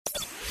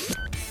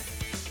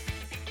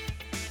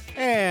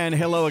And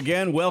hello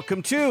again.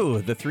 Welcome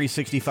to the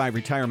 365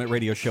 Retirement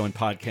Radio Show and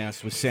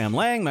Podcast with Sam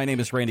Lang. My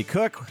name is Randy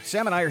Cook.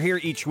 Sam and I are here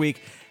each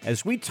week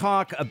as we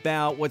talk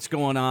about what's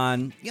going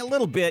on a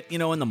little bit,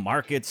 in the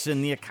markets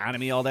and the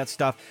economy, all that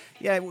stuff.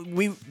 Yeah,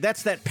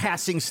 that's that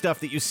passing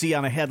stuff that you see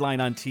on a headline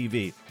on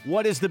TV.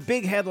 What is the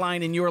big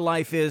headline in your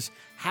life is,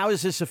 how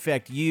does this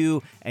affect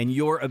you and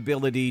your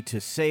ability to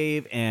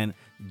save and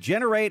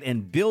generate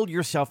and build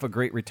yourself a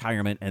great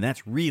retirement? And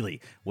that's really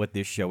what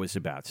this show is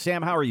about.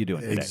 Sam, how are you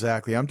doing today?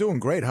 Exactly. I'm doing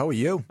great. How are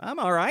you? I'm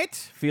all right.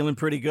 Feeling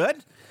pretty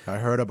good. I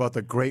heard about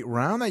the great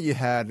round that you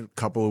had a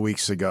couple of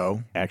weeks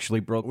ago. Actually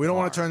broke We don't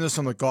want to turn this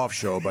on the golf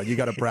show, but you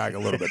got to brag a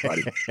little bit,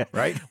 buddy.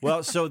 Right?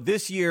 Well, so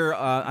this year,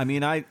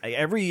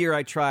 every year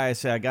I try, I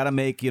say I got to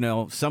make,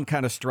 some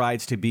kind of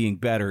strides to being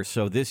better.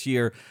 So this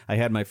year I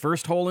had my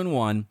first hole in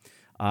one.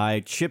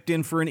 I chipped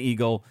in for an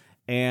eagle.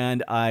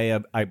 And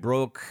I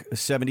broke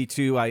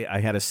 72. I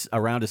had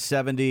around a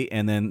 70,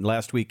 and then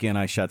last weekend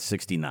I shot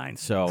 69.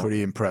 So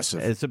pretty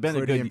impressive. It's been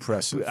pretty a good.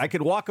 Impressive. I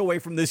could walk away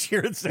from this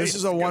year and say this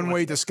is a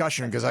one-way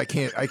discussion because I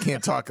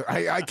can't talk.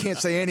 I can't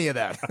say any of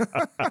that.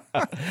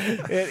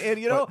 and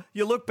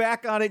you look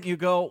back on it and you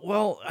go,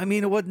 well,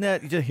 it wasn't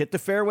that. You just hit the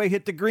fairway,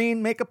 hit the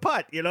green, make a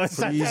putt. It's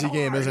pretty easy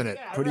game, isn't it?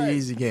 Yeah, pretty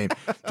easy game.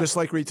 Just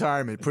like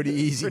retirement, pretty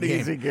easy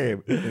game. Easy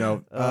game.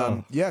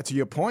 Yeah. To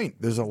your point,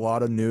 there's a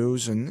lot of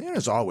news, and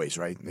as always.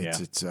 Right?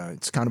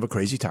 It's kind of a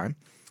crazy time,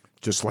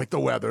 just like the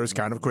weather is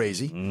kind of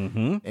crazy.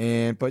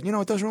 Mm-hmm. But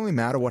it doesn't really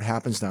matter what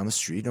happens down the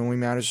street. It only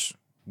matters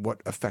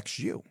what affects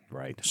you.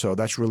 Right. So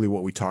that's really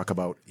what we talk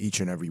about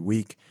each and every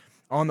week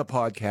on the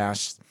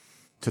podcast,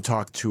 to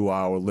talk to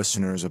our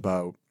listeners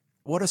about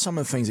what are some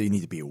of the things that you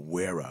need to be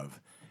aware of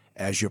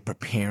as you're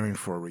preparing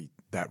for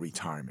that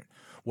retirement.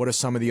 What are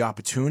some of the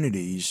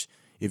opportunities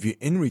if you're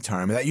in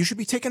retirement that you should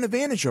be taking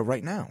advantage of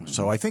right now?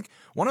 So I think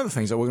one of the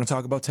things that we're going to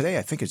talk about today,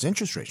 I think, is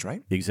interest rates,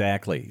 right?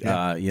 Exactly.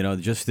 Yeah.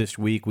 Just this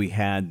week we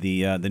had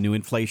the new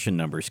inflation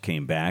numbers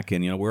came back,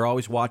 and we're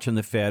always watching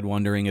the Fed,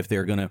 wondering if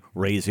they're going to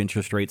raise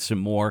interest rates some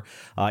more.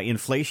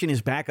 Inflation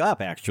is back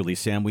up, actually,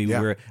 Sam. We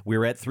were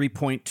at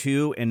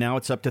 3.2, and now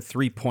it's up to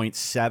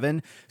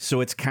 3.7. So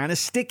it's kind of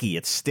sticky.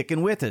 It's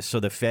sticking with us. So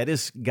the Fed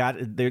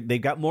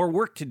they've got more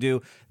work to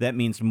do. That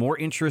means more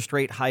interest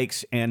rate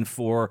hikes. And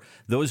for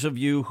those of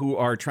you who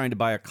are trying to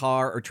buy a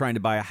car or trying to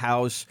buy a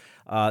house,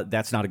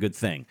 that's not a good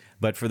thing.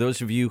 But for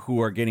those of you who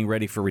are getting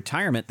ready for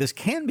retirement, this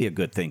can be a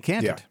good thing,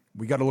 can't it?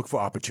 We got to look for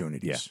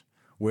opportunities. Yeah.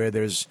 Where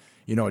there's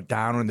a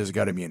down and there's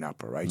got to be an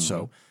upper, right? Mm-hmm.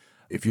 So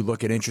if you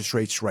look at interest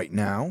rates right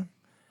now,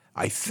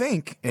 I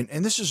think, and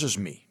this is just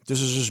me. This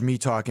is just me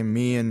talking,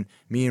 me and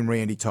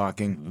Randy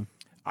talking. Mm-hmm.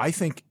 I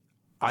think,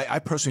 I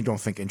personally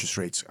don't think interest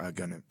rates are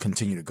going to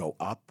continue to go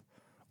up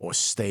or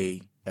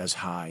stay as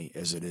high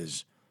as it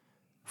is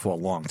for a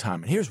long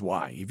time. And here's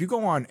why. If you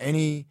go on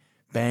any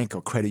bank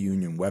or credit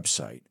union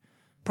website,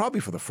 probably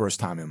for the first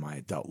time in my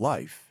adult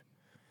life,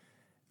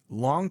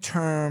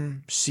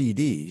 long-term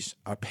CDs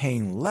are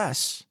paying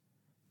less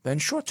than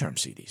short-term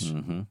CDs.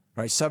 Mm-hmm.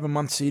 Right?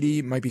 7-month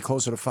CD might be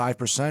closer to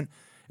 5%,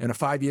 and a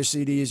 5-year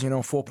CD is,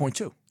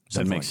 4.2.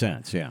 That makes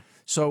sense, yeah.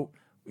 So,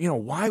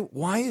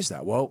 why is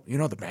that? Well,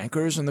 the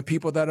bankers and the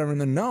people that are in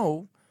the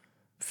know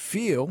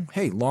feel,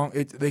 hey,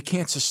 they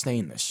can't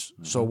sustain this.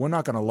 Mm-hmm. So we're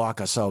not going to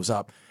lock ourselves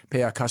up,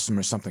 pay our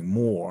customers something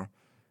more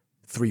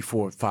 3,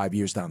 4, 5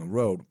 years down the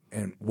road,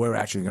 and we're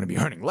actually going to be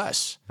earning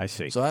less. I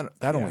see. So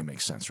that only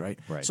makes sense, right?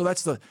 Right. So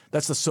that's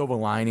the silver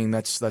lining.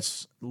 That's a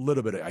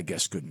little bit of, I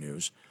guess, good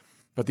news.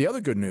 But the other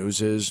good news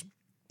is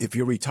if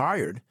you're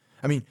retired,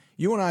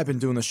 you and I have been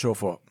doing this show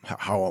for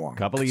how long? A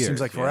couple of years.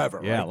 Seems like forever.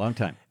 Yeah, right? A long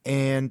time.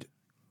 And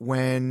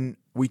when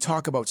we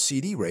talk about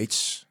CD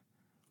rates,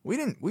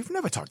 we've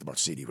never talked about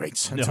CD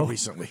rates until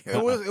recently.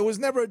 It was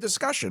never a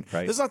discussion.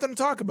 Right. There's nothing to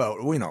talk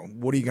about.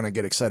 What are you going to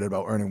get excited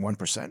about earning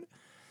 1%?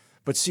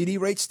 But CD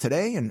rates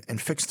today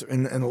and fixed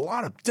in a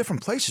lot of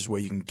different places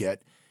where you can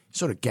get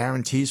sort of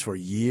guarantees for a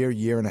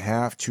year and a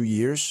half, 2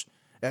 years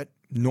at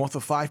north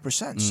of 5%.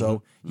 Mm-hmm.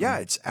 So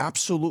it's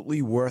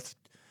absolutely worth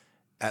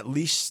at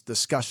least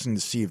discussing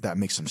to see if that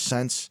makes some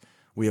sense.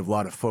 We have a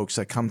lot of folks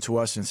that come to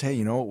us and say,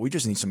 hey, we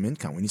just need some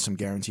income. We need some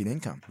guaranteed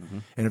income. Mm-hmm.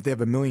 And if they have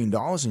 $1 million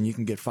and you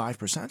can get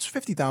 5%, it's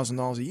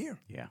 $50,000 a year.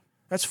 Yeah.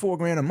 That's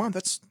 $4,000 a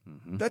month.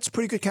 That's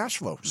pretty good cash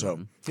flow.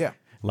 So, yeah.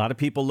 A lot of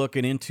people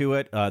looking into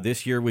it.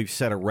 This year, we've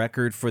set a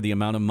record for the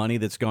amount of money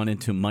that's gone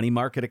into money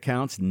market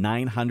accounts,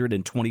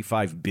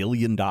 $925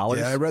 billion.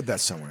 Yeah, I read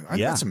that somewhere.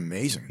 That's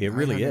amazing. It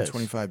really is.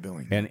 $925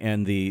 billion.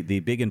 And the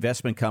big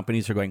investment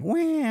companies are going,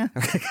 wah.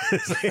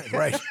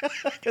 Right.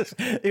 Because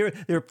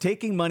they're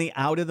taking money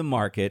out of the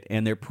market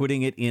and they're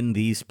putting it in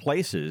these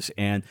places.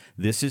 And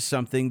this is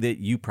something that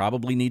you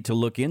probably need to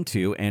look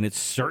into, and it's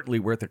certainly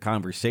worth a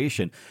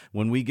conversation.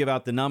 When we give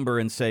out the number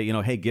and say,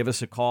 hey, give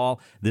us a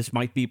call, this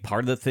might be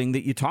part of the thing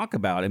that you you talk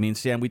about. I mean,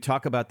 Sam, we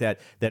talk about that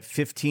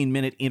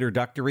 15-minute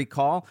introductory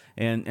call,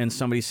 and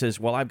somebody says,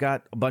 well, I've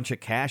got a bunch of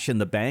cash in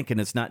the bank and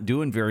it's not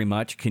doing very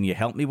much. Can you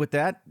help me with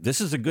that?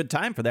 This is a good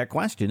time for that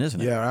question, isn't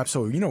it? Yeah,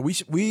 absolutely.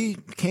 We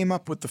came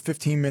up with the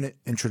 15-minute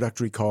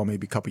introductory call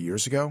maybe a couple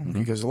years ago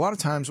because a lot of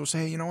times we'll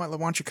say, hey, you know what, why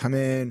don't you come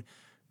in,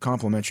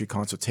 complimentary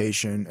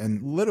consultation,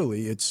 and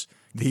literally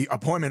the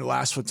appointment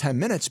lasts for 10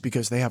 minutes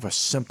because they have a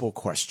simple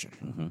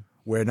question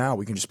where now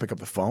we can just pick up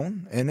the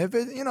phone. And if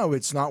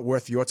it's not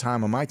worth your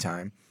time or my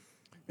time,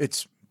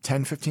 it's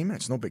 10, 15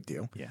 minutes, no big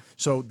deal. Yeah.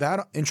 So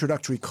that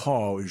introductory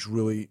call is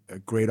really a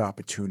great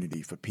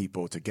opportunity for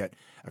people to get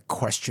a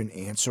question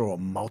answered or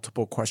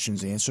multiple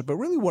questions answered. But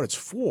really what it's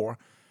for,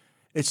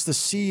 it's to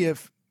see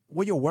if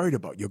what you're worried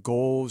about, your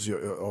goals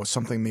or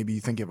something maybe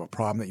you think you have a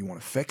problem that you want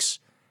to fix,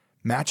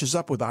 matches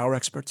up with our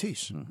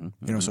expertise.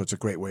 So it's a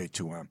great way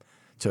to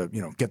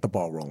get the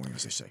ball rolling,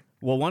 as they say.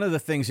 Well, one of the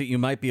things that you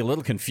might be a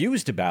little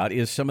confused about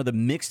is some of the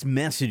mixed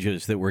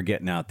messages that we're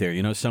getting out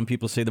there. Some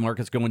people say the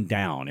market's going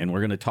down, and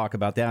we're going to talk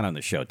about that on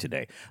the show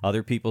today.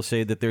 Other people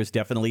say that there's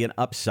definitely an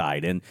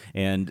upside,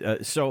 and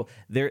so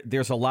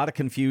there's a lot of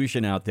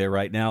confusion out there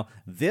right now.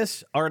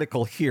 This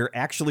article here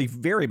actually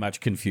very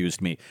much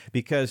confused me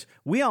because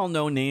we all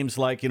know names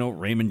like,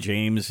 Raymond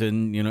James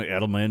and,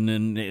 Edelman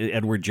and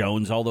Edward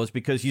Jones, all those,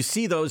 because you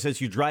see those as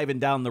you're driving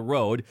down the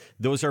road.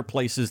 Those are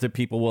places that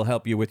people will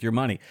help you with your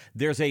money.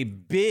 There's a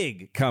big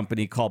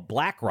company called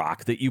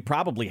BlackRock that you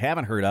probably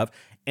haven't heard of,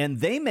 and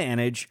they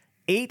manage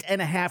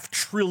 $8.5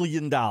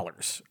 trillion.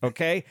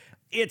 Okay,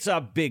 it's a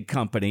big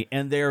company,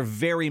 and they're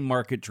very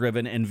market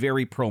driven and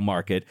very pro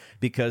market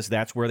because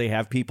that's where they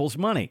have people's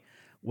money.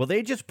 Well,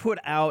 they just put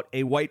out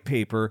a white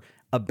paper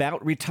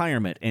about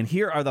retirement, and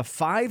here are the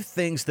 5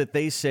 things that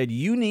they said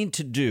you need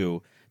to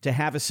do to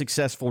have a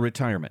successful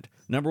retirement.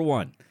 Number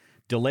 1,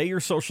 delay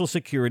your Social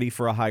Security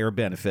for a higher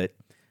benefit.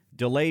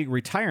 Delay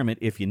retirement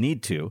if you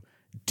need to.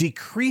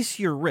 Decrease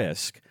your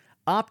risk,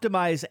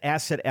 optimize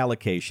asset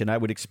allocation, I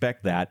would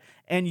expect that,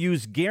 and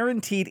use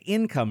guaranteed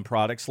income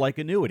products like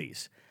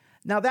annuities.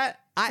 Now that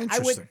I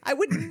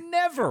would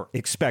never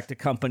expect a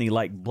company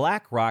like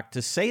BlackRock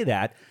to say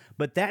that,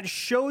 but that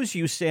shows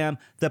you, Sam,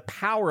 the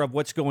power of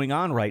what's going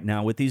on right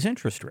now with these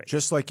interest rates.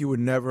 Just like you would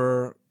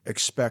never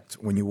expect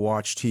when you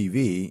watch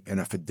TV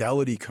and a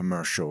Fidelity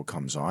commercial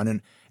comes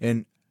on,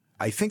 and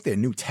I think their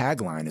new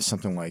tagline is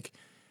something like,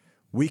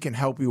 "We can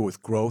help you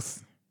with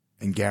growth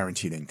and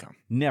guaranteed income."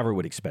 Never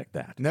would expect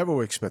that. Never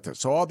would expect that.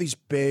 So all these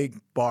big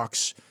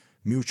box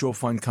mutual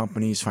fund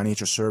companies,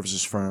 financial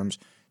services firms,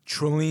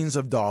 trillions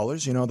of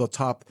dollars. The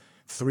top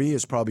 3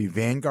 is probably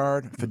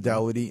Vanguard,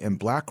 Fidelity, and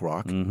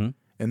BlackRock.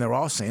 And they're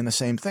all saying the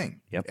same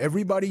thing. Yep.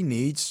 Everybody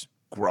needs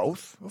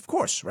growth, of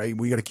course, right?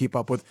 We got to keep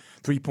up with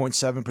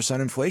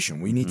 3.7%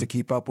 inflation. We need to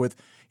keep up with,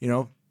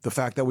 the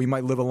fact that we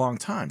might live a long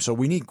time. So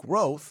we need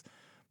growth.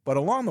 But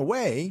along the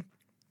way,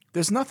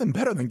 there's nothing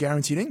better than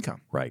guaranteed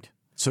income. Right.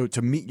 So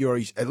to meet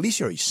at least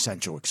your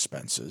essential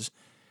expenses,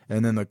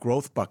 and then the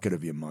growth bucket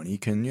of your money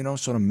can,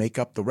 sort of make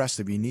up the rest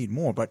if you need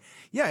more. But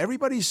yeah,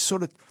 everybody's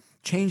sort of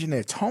changing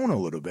their tone a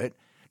little bit.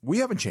 We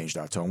haven't changed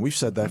our tone. We've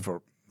said that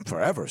for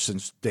forever,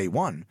 since day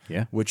one,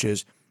 which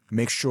is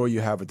make sure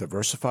you have a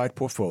diversified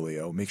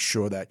portfolio. Make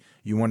sure that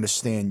you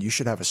understand you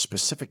should have a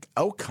specific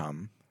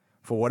outcome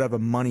for whatever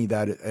money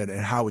that and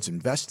how it's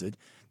invested.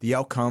 The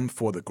outcome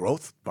for the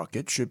growth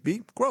bucket should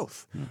be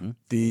growth.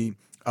 The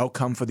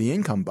outcome for the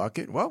income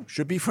bucket,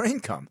 should be for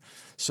income.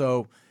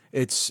 So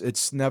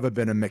it's never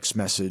been a mixed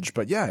message.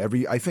 But yeah,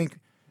 I think,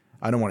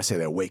 I don't want to say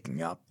they're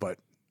waking up, but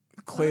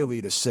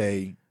clearly to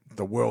say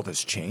the world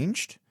has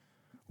changed,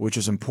 which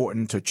is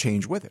important to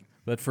change with it.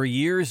 But for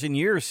years and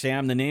years,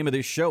 Sam, the name of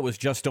this show was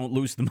Just Don't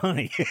Lose the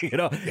Money,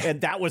 and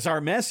that was our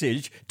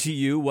message to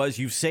you was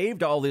you've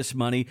saved all this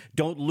money,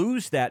 don't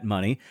lose that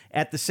money.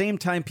 At the same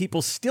time,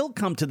 people still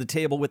come to the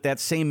table with that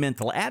same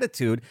mental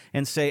attitude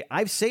and say,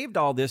 I've saved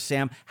all this,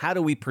 Sam, how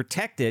do we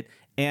protect it,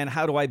 and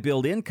how do I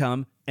build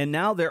income? And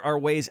now there are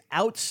ways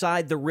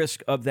outside the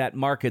risk of that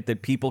market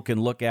that people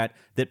can look at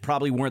that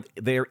probably weren't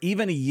there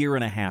even a year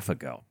and a half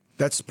ago.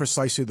 That's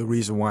precisely the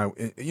reason why,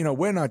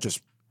 we're not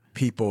just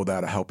people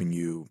that are helping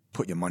you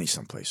put your money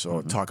someplace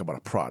or talk about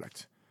a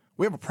product.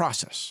 We have a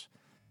process.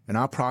 And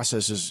our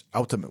process is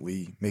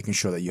ultimately making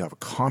sure that you have a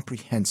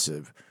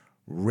comprehensive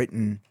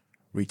written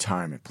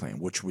retirement plan,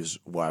 which was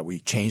why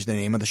we changed the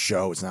name of the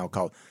show. It's now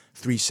called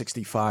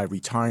 365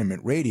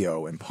 Retirement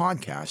Radio and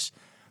Podcast.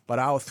 But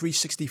our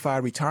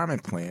 365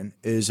 retirement plan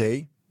is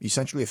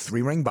essentially a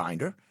 3-ring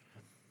binder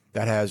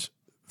that has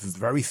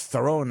very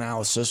thorough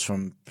analysis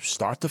from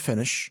start to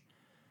finish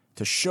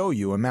to show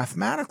you and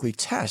mathematically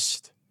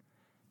test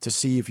to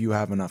see if you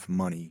have enough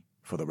money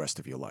for the rest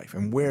of your life.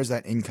 And where's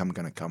that income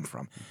going to come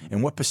from?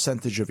 And what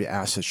percentage of your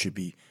assets should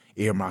be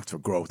earmarked for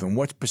growth? And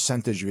what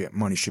percentage of your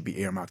money should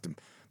be earmarked and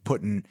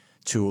put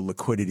into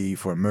liquidity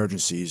for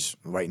emergencies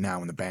right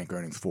now in the bank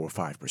earning 4 or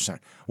 5%?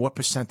 What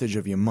percentage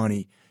of your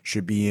money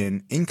should be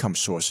in income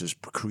sources,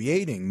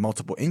 creating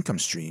multiple income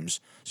streams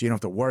so you don't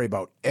have to worry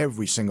about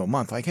every single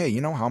month, like, hey,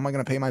 how am I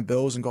going to pay my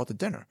bills and go out to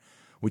dinner?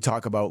 We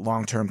talk about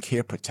long-term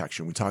care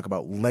protection. We talk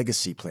about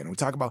legacy planning. We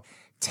talk about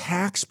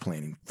tax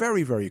planning.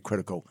 Very, very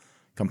critical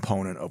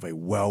component of a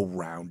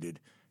well-rounded,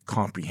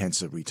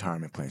 comprehensive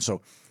retirement plan.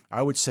 So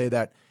I would say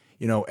that,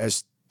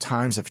 as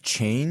times have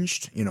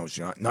changed, it's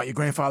not your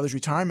grandfather's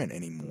retirement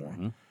anymore.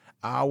 Mm-hmm.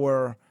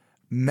 Our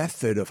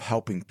method of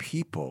helping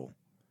people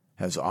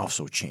has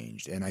also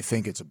changed. And I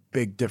think it's a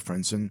big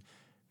difference. And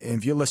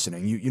if you're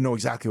listening, you know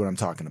exactly what I'm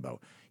talking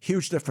about.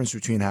 Huge difference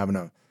between having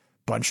a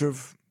bunch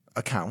of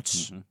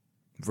accounts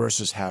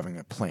versus having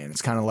a plan.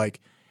 It's kind of like,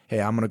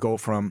 hey, I'm going to go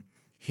from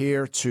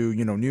here to,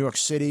 New York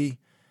City.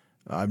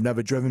 I've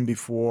never driven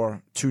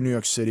before to New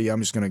York City. I'm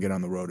just going to get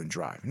on the road and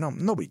drive. No,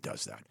 nobody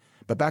does that.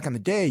 But back in the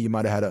day, you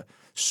might have had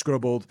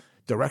scribbled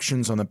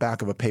directions on the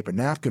back of a paper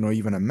napkin or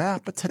even a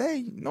map. But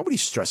today, nobody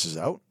stresses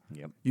out.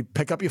 Yep. You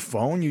pick up your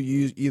phone, you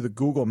use either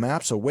Google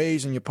Maps or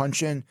Waze, and you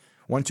punch in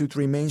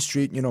 123 Main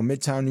Street,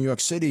 Midtown New York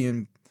City,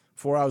 and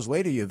 4 hours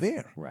later, you're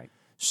there. Right.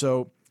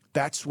 So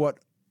that's what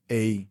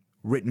a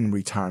written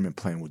retirement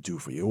plan will do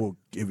for you.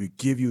 It will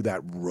give you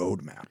that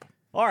roadmap.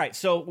 All right,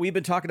 so we've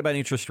been talking about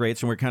interest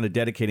rates, and we're kind of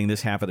dedicating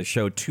this half of the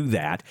show to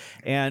that.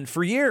 And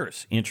for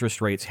years,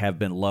 interest rates have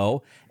been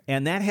low,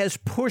 and that has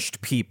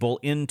pushed people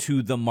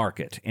into the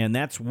market. And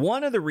that's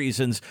one of the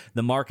reasons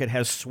the market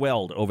has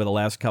swelled over the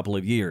last couple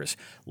of years.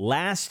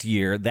 Last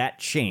year, that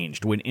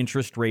changed when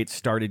interest rates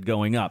started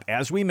going up.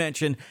 As we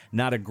mentioned,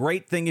 not a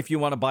great thing if you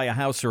want to buy a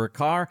house or a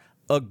car.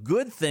 A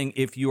good thing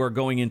if you are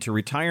going into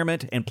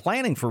retirement and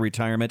planning for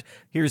retirement.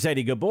 Here's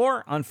Eddie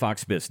Gabor on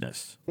Fox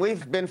Business.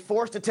 We've been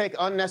forced to take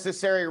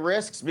unnecessary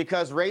risks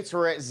because rates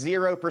were at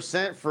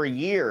 0% for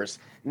years.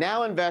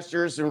 Now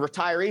investors and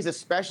retirees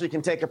especially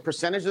can take a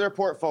percentage of their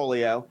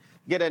portfolio,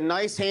 get a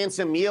nice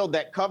handsome yield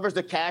that covers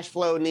the cash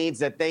flow needs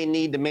that they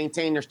need to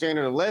maintain their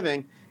standard of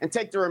living, and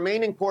take the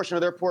remaining portion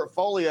of their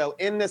portfolio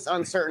in this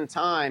uncertain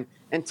time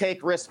and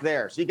take risk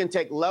there. So you can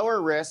take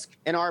lower risk,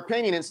 in our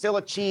opinion, and still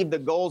achieve the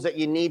goals that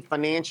you need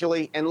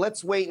financially. And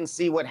let's wait and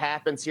see what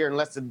happens here and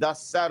let the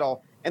dust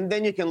settle. And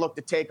then you can look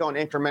to take on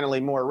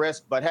incrementally more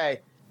risk. But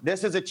hey,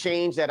 this is a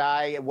change that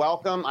I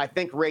welcome. I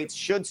think rates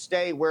should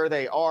stay where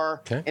they are.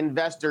 Okay.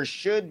 Investors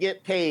should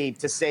get paid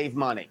to save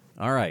money.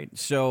 All right.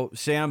 So,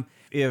 Sam,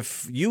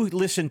 if you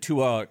listen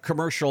to a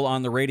commercial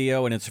on the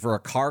radio and it's for a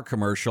car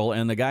commercial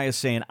and the guy is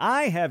saying,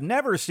 I have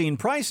never seen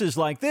prices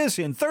like this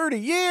in 30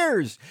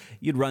 years,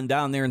 you'd run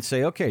down there and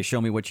say, okay,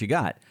 show me what you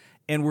got.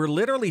 And we're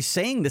literally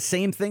saying the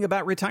same thing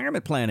about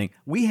retirement planning.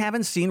 We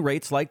haven't seen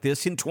rates like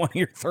this in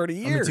 20 or 30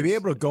 years. I mean, to be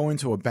able to go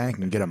into a bank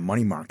and get a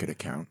money market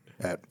account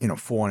at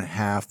 4.5%,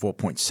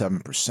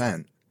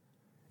 4.7%,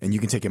 and you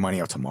can take your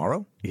money out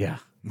tomorrow? Yeah.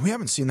 We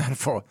haven't seen that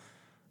for,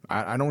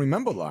 I don't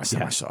remember the last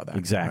time I saw that.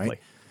 Exactly. Right?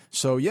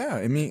 So, yeah,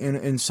 I mean,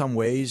 in some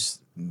ways,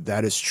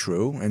 that is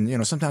true.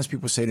 And, sometimes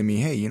people say to me,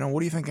 hey, what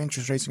do you think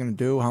interest rates are going to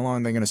do? How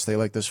long are they going to stay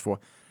like this for?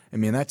 I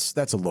mean, that's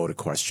a loaded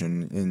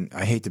question. And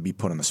I hate to be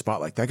put on the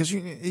spot like that because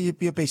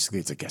basically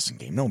it's a guessing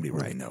game. Nobody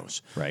really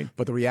knows. Right.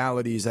 But the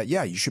reality is that,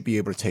 yeah, you should be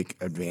able to take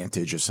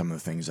advantage of some of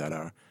the things that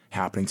are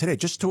happening today.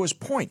 Just to his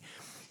point,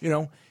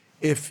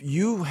 if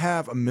you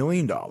have $1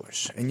 million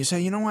and you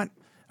say, you know what,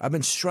 I've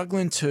been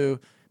struggling to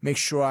make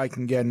sure I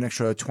can get an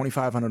extra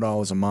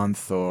 $2,500 a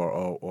month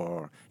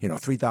or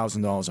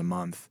 $3,000 a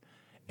month.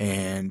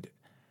 And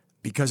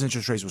because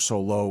interest rates were so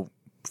low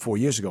 4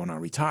 years ago and I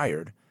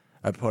retired,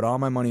 I put all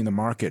my money in the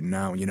market. And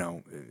now,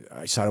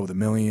 I started with $1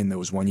 million. There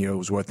was 1 year it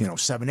was worth,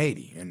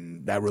 $780.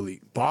 And that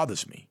really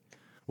bothers me.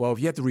 Well, if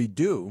you have to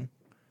redo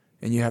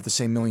and you have the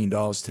same $1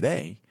 million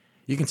today,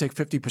 you can take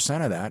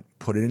 50% of that,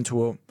 put it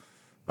into a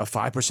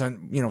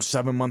 5%,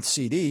 7-month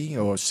CD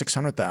or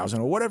 $600,000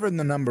 or whatever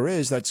the number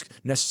is that's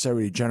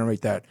necessary to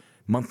generate that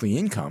monthly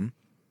income,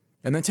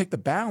 and then take the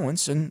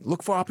balance and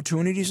look for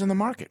opportunities in the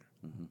market.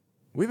 Mm-hmm.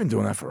 We've been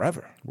doing that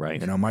forever.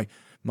 Right.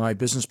 My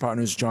business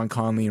partners, John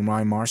Conley and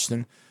Ryan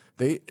Marston,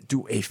 they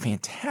do a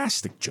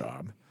fantastic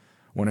job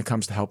when it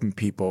comes to helping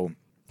people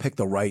pick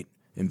the right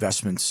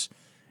investments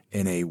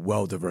in a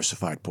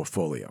well-diversified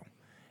portfolio.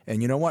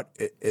 And you know what?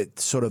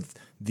 It's sort of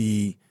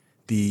the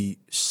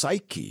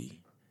psyche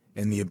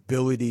and the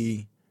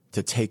ability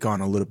to take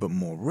on a little bit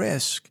more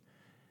risk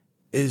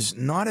is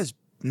not as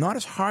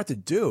hard to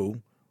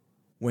do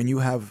when you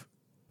have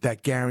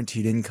that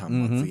guaranteed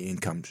income, monthly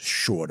income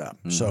shored up.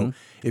 Mm-hmm. So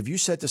if you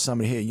said to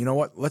somebody, hey, you know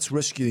what, let's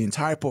risk you the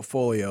entire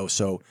portfolio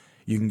so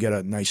you can get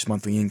a nice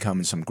monthly income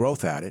and some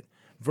growth at it,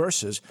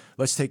 versus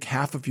let's take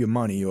half of your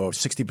money or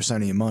 60%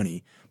 of your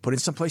money, put it in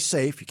someplace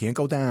safe, you can't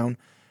go down,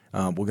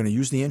 we're going to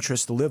use the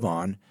interest to live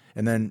on,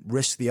 and then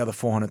risk the other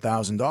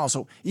 $400,000.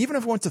 So even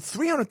if it went to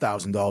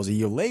 $300,000 a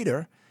year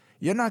later,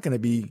 you're not going to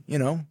be,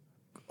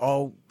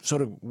 all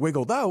sort of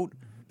wiggled out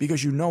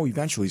because you know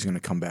eventually he's going to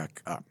come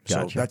back up.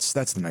 Gotcha. So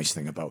that's the nice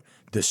thing about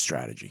this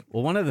strategy.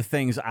 Well, one of the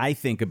things I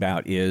think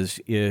about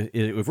is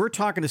if we're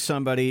talking to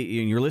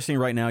somebody and you're listening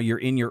right now, you're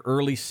in your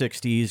early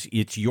 60s,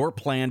 it's your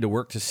plan to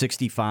work to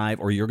 65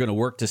 or you're going to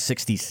work to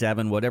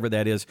 67, whatever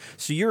that is.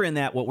 So you're in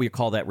that, what we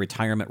call that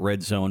retirement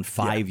red zone,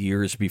 5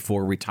 years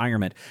before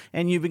retirement.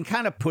 And you've been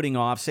kind of putting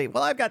off, say,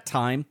 well, I've got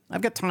time.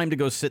 I've got time to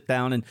go sit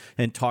down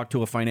and talk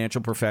to a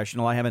financial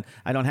professional.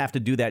 I don't have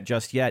to do that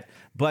just yet.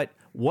 But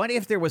what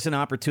if there was an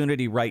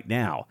opportunity right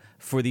now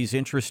for these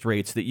interest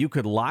rates that you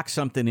could lock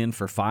something in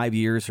for 5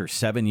 years or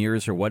 7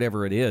 years or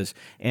whatever it is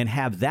and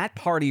have that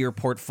part of your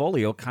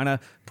portfolio kind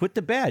of put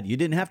to bed? You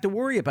didn't have to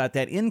worry about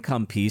that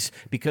income piece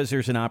because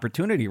there's an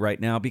opportunity right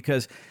now.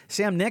 Because,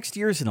 Sam, next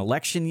year's an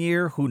election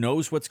year. Who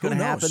knows what's going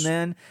to happen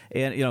then?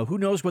 And, who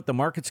knows what the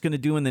market's going to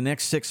do in the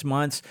next 6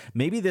 months?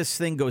 Maybe this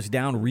thing goes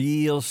down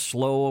real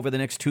slow over the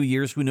next 2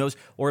 years. Who knows?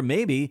 Or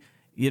maybe,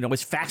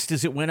 as fast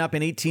as it went up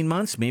in 18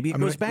 months, maybe it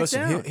goes back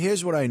down.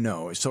 Here's what I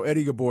know. So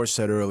Eddie Gabor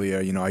said earlier,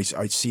 I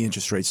see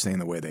interest rates staying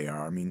the way they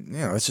are. I mean,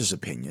 that's his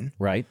opinion.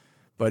 Right.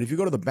 But if you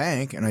go to the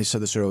bank, and I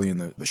said this earlier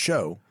in the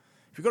show,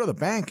 if you go to the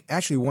bank,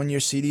 actually 1-year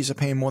CDs are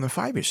paying more than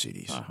 5-year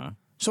CDs. Uh-huh.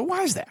 So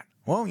why is that?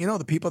 Well,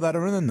 the people that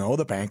are in the know,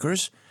 the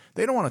bankers,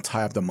 they don't want to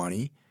tie up the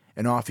money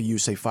and offer you,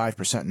 say,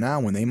 5%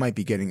 now when they might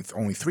be getting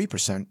only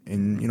 3%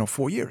 in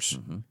 4 years.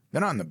 Mm-hmm.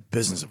 They're not in the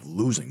business of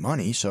losing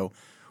money. So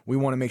we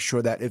want to make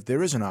sure that if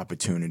there is an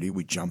opportunity,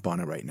 we jump on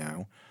it right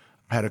now.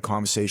 I had a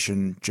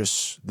conversation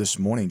just this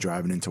morning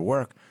driving into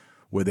work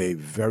with a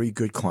very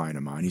good client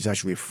of mine. He's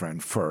actually a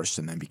friend first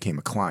and then became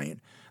a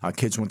client. Our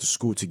kids went to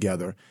school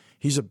together.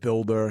 He's a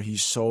builder. He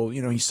sold,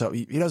 he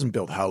doesn't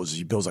build houses.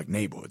 He builds like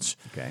neighborhoods.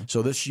 Okay.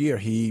 So this year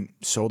he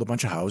sold a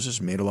bunch of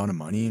houses, made a lot of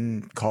money,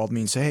 and called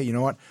me and said, hey, you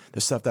know what?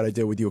 The stuff that I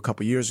did with you a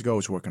couple of years ago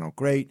is working out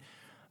great.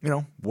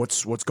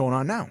 What's going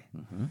on now?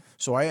 Mm-hmm.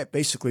 So I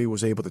basically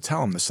was able to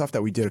tell him the stuff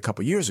that we did a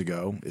couple of years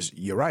ago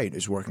you're right,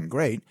 is working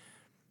great.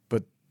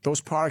 But those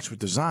products were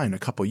designed a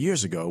couple of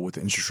years ago with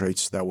interest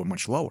rates that were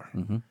much lower.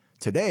 Mm-hmm.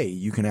 Today,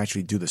 you can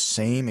actually do the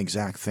same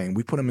exact thing.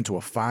 We put him into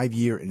a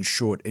 5-year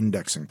insured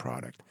indexing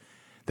product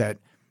that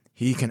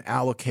he can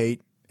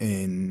allocate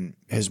in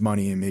his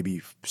money in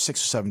maybe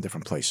 6 or 7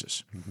 different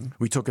places. Mm-hmm.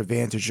 We took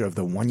advantage of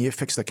the 1-year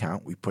fixed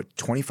account. We put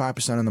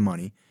 25% of the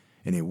money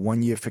in a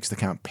 1-year fixed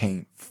account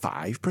paying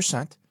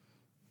 5%.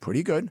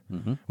 Pretty good.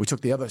 Mm-hmm. We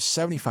took the other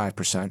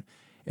 75%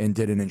 and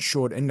did an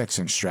insured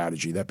indexing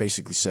strategy that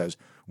basically says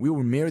we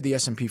will mirror the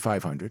S&P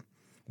 500.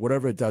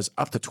 Whatever it does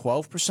up to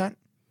 12%,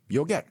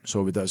 you'll get.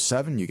 So if it does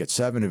 7, you get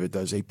 7. If it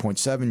does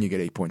 8.7, you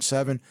get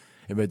 8.7.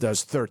 If it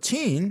does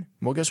 13,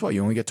 well, guess what?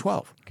 You only get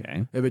 12.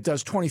 Okay. If it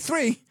does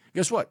 23,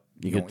 guess what?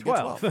 You get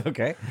 12.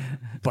 Okay.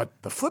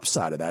 But the flip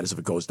side of that is if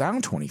it goes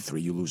down 23,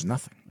 you lose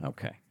nothing.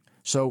 Okay.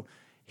 So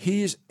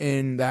he's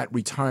in that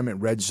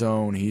retirement red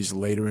zone. He's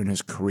later in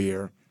his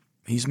career.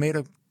 He's made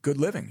a good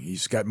living.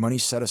 He's got money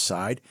set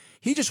aside.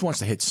 He just wants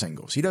to hit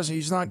singles.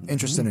 He's not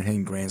interested in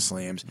hitting grand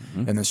slams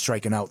and then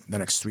striking out the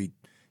next 3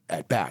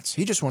 at bats.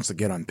 He just wants to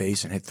get on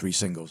base and hit 3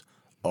 singles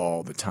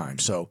all the time.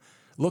 So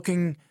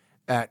looking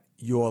at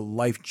your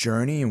life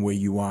journey and where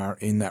you are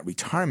in that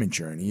retirement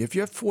journey, if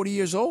you're 40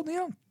 years old,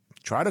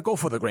 try to go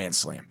for the grand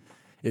slam.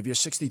 If you're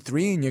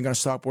 63 and you're going to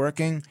stop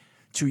working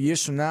 2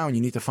 years from now and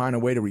you need to find a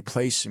way to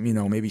replace,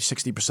 maybe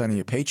 60% of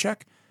your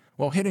paycheck,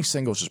 well, hitting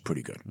singles is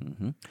pretty good.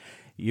 Mm-hmm.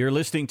 You're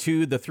listening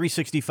to the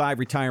 365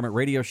 Retirement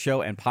Radio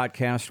Show and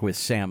podcast with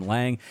Sam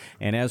Lang.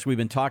 And as we've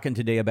been talking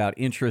today about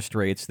interest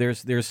rates,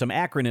 there's some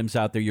acronyms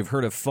out there. You've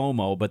heard of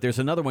FOMO, but there's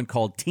another one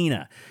called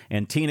TINA.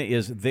 And TINA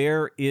is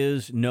There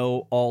Is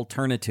No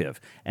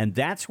Alternative. And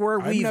that's where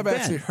we've been. I've never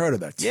actually heard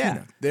of that. TINA.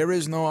 Yeah. There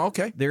is no,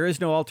 okay. There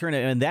is no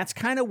alternative. And that's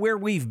kind of where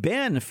we've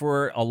been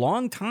for a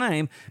long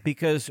time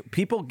because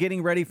people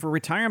getting ready for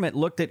retirement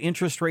looked at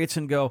interest rates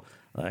and go,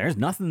 well, there's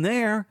nothing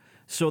there.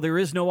 So there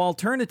is no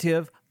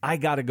alternative. I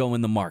got to go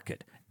in the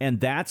market. And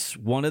that's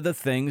one of the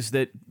things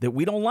that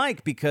we don't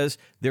like because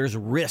there's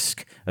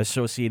risk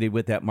associated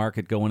with that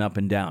market going up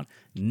and down.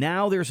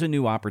 Now there's a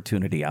new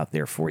opportunity out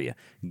there for you.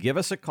 Give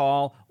us a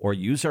call or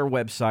use our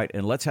website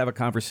and let's have a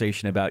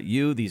conversation about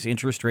you, these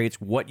interest rates,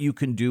 what you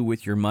can do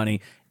with your money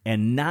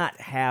and not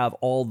have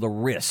all the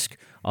risk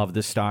of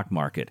the stock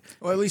market.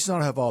 Well, at least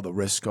not have all the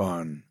risk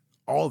on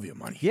all of your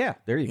money. Yeah,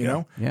 there you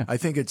go. Yeah. I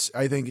think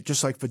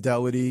just like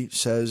Fidelity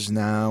says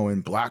now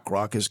and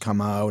BlackRock has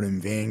come out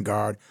and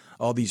Vanguard,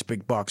 all these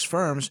big box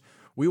firms,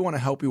 we want to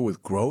help you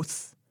with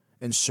growth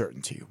and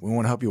certainty. We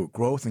want to help you with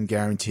growth and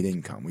guaranteed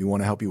income. We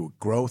want to help you with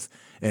growth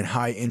and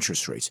high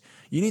interest rates.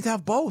 You need to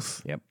have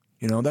both. Yep.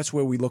 That's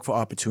where we look for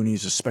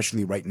opportunities,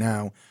 especially right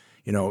now.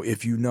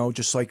 If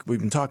just like we've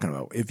been talking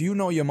about, if your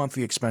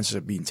monthly expenses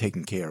are being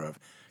taken care of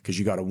because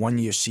you got a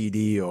 1-year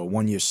CD or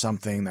 1-year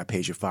something that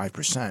pays you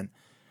 5%,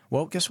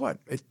 well, guess what?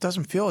 It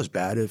doesn't feel as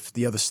bad if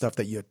the other stuff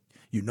that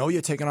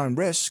you're taking on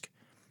risk,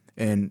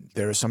 and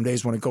there are some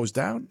days when it goes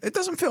down, it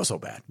doesn't feel so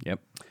bad. Yep.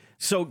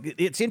 So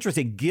it's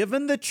interesting.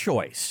 Given the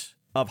choice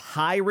of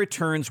high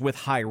returns with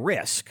high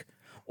risk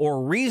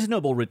or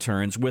reasonable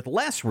returns with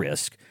less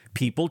risk,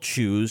 people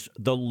choose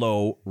the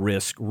low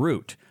risk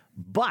route.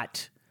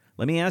 But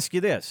let me ask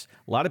you this.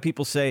 A lot of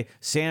people say,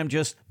 Sam,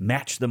 just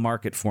match the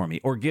market for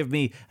me or give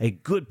me a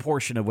good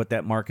portion of what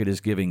that market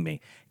is giving me.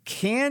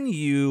 Can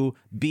you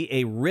be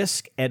a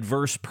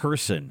risk-adverse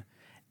person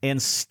and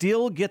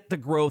still get the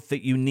growth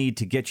that you need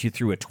to get you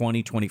through a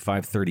 20,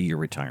 25, 30-year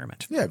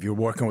retirement? Yeah, if you're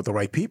working with the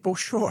right people,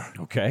 sure.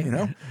 Okay.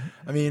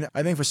 I mean,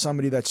 I think for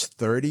somebody that's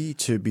 30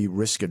 to be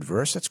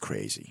risk-adverse, that's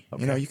crazy.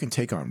 Okay. You can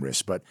take on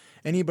risk, but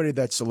anybody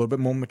that's a little bit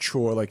more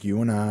mature like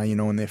you and I,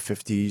 in their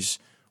 50s,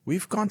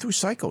 we've gone through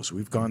cycles.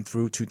 We've gone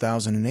through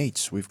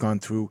 2008s. We've gone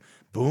through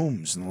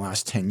booms in the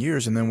last 10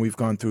 years, and then we've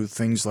gone through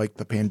things like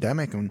the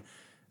pandemic, and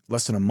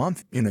less than a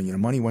month, your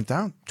money went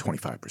down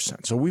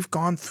 25%. So we've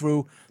gone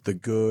through the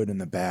good and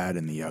the bad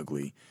and the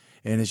ugly.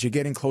 And as you're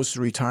getting close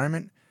to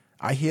retirement,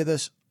 I hear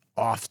this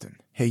often.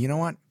 Hey, you know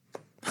what?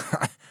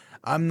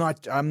 I'm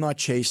not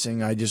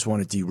chasing. I just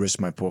want to de-risk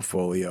my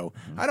portfolio.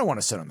 Mm-hmm. I don't want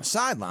to sit on the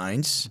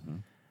sidelines,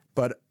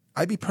 but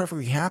I'd be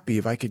perfectly happy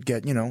if I could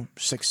get,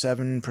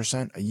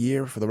 6-7% a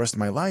year for the rest of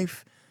my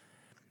life.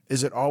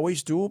 Is it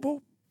always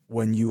doable?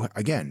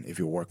 If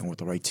you're working with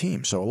the right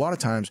team. So a lot of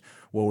times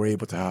what we're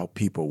able to help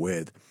people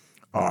with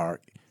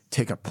are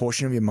take a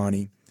portion of your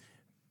money,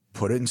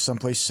 put it in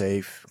someplace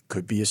safe,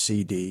 could be a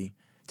CD,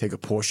 take a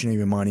portion of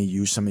your money,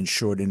 use some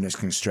insured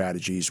indexing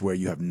strategies where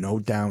you have no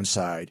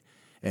downside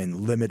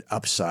and limit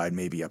upside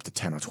maybe up to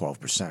 10 or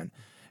 12%.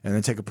 And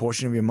then take a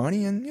portion of your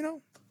money and,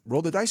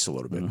 roll the dice a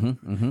little bit.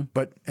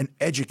 But an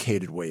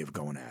educated way of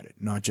going at it,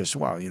 not just,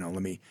 let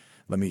me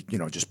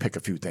just pick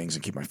a few things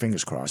and keep my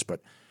fingers crossed.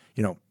 But,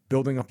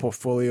 building a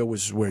portfolio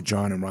is where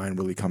John and Ryan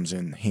really comes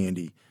in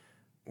handy.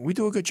 We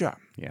do a good job.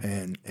 Yeah.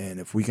 And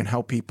if we can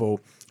help people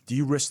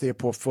de-risk their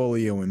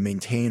portfolio and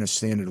maintain a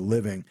standard of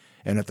living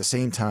and at the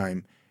same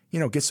time,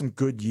 get some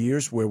good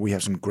years where we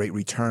have some great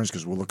returns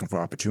because we're looking for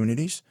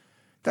opportunities,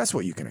 that's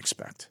what you can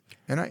expect.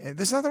 And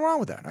there's nothing wrong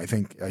with that. I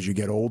think as you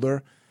get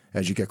older,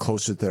 as you get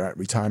closer to that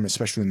retirement,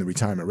 especially in the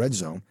retirement red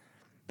zone,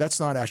 that's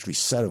not actually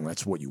settling.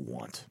 That's what you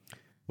want.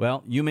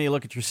 Well, you may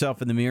look at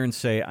yourself in the mirror and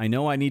say, I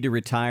know I need to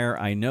retire.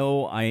 I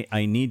know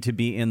I need to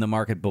be in the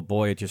market, but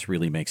boy, it just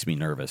really makes me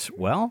nervous.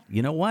 Well,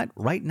 you know what?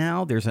 Right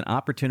now, there's an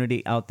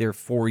opportunity out there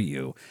for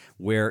you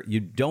where you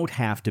don't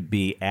have to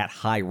be at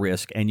high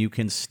risk and you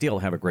can still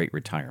have a great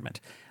retirement.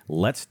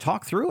 Let's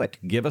talk through it.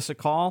 Give us a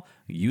call,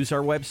 use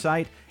our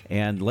website,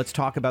 and let's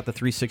talk about the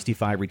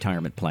 365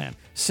 retirement plan.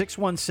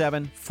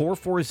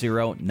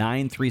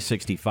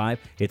 617-440-9365.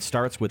 It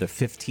starts with a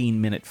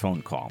 15-minute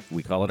phone call.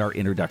 We call it our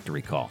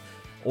introductory call.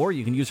 Or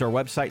you can use our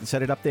website and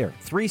set it up there,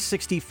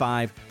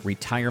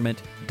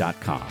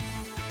 365retirement.com.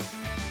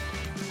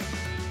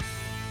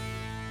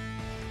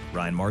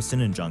 Ryan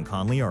Marston and John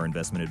Conley are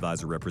investment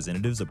advisor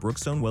representatives of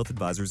Brookstone Wealth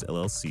Advisors,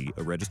 LLC,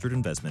 a registered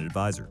investment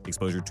advisor.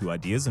 Exposure to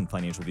ideas and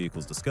financial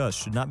vehicles discussed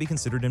should not be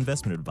considered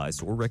investment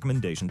advice or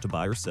recommendation to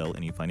buy or sell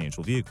any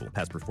financial vehicle.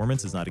 Past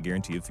performance is not a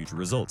guarantee of future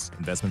results.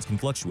 Investments can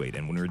fluctuate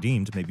and when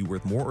redeemed may be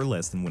worth more or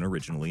less than when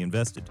originally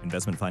invested.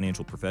 Investment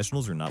financial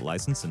professionals are not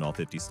licensed in all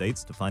 50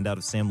 states. To find out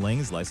if Sam Lang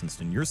is licensed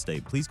in your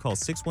state, please call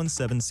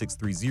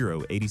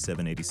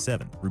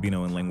 617-630-8787.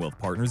 Rubino & Lang Wealth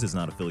Partners is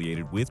not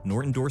affiliated with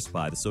nor endorsed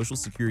by the Social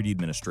Security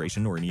Administration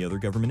or any other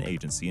government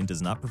agency and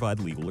does not provide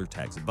legal or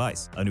tax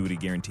advice. Annuity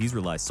guarantees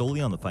rely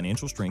solely on the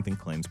financial strength and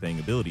claims-paying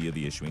ability of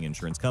the issuing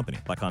insurance company.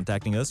 By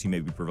contacting us, you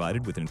may be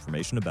provided with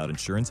information about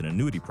insurance and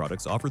annuity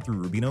products offered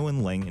through Rubino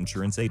 & Lang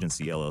Insurance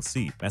Agency,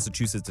 LLC,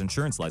 Massachusetts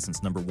Insurance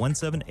License number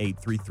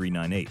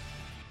 1783398.